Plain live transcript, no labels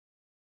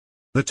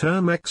The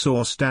term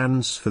XOR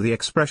stands for the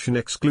expression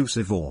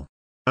exclusive OR.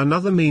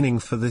 Another meaning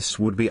for this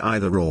would be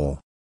either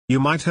or. You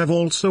might have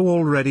also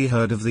already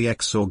heard of the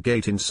XOR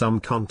gate in some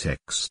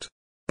context.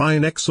 By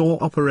an XOR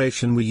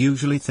operation we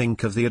usually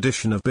think of the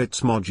addition of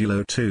bits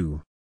modulo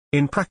 2.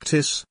 In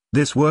practice,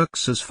 this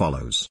works as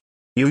follows.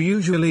 You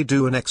usually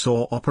do an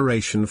XOR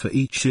operation for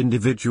each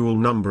individual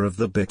number of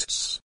the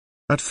bits.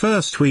 At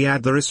first we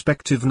add the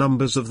respective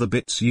numbers of the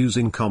bits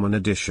using common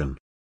addition.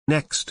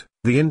 Next,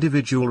 the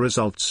individual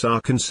results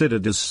are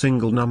considered as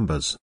single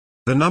numbers.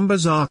 The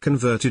numbers are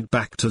converted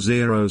back to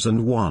zeros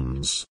and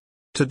ones.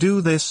 To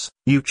do this,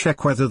 you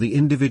check whether the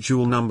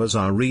individual numbers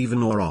are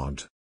even or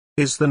odd.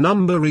 Is the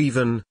number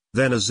even,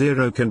 then a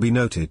 0 can be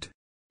noted.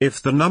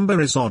 If the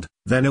number is odd,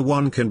 then a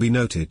 1 can be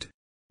noted.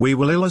 We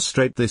will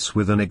illustrate this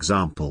with an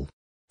example.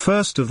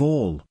 First of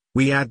all,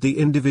 we add the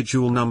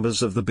individual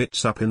numbers of the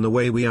bits up in the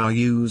way we are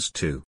used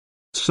to.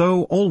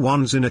 So all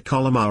ones in a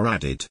column are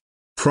added.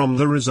 From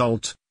the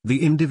result,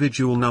 the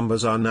individual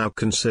numbers are now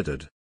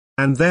considered.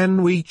 And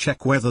then we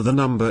check whether the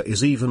number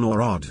is even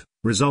or odd,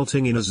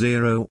 resulting in a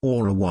 0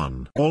 or a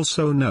 1.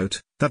 Also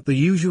note, that the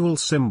usual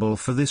symbol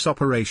for this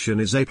operation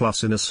is a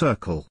plus in a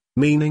circle,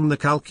 meaning the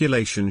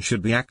calculation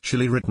should be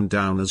actually written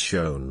down as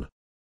shown.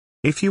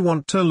 If you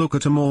want to look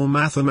at a more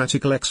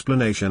mathematical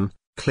explanation,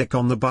 click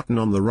on the button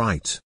on the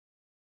right.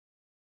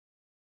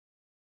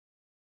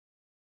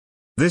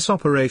 This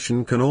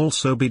operation can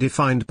also be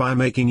defined by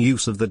making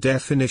use of the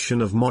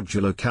definition of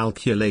modulo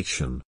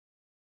calculation.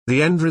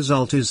 The end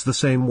result is the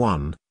same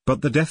one,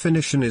 but the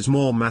definition is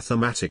more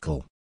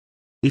mathematical.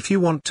 If you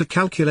want to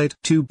calculate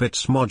 2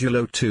 bits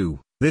modulo 2,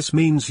 this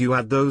means you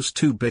add those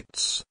 2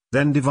 bits,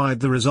 then divide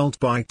the result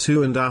by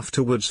 2 and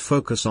afterwards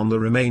focus on the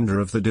remainder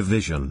of the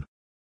division.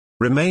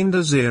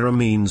 Remainder 0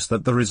 means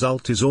that the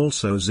result is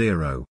also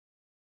 0.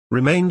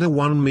 Remainder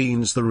 1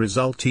 means the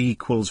result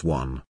equals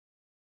 1.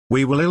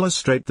 We will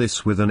illustrate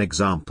this with an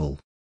example.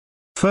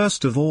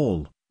 First of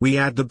all, we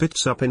add the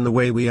bits up in the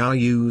way we are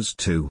used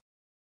to.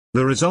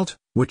 The result,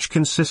 which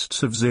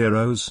consists of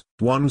zeros,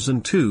 ones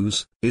and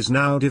twos, is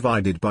now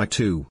divided by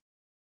 2.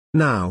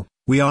 Now,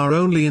 we are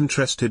only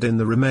interested in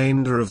the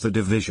remainder of the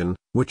division,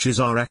 which is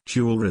our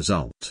actual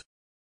result.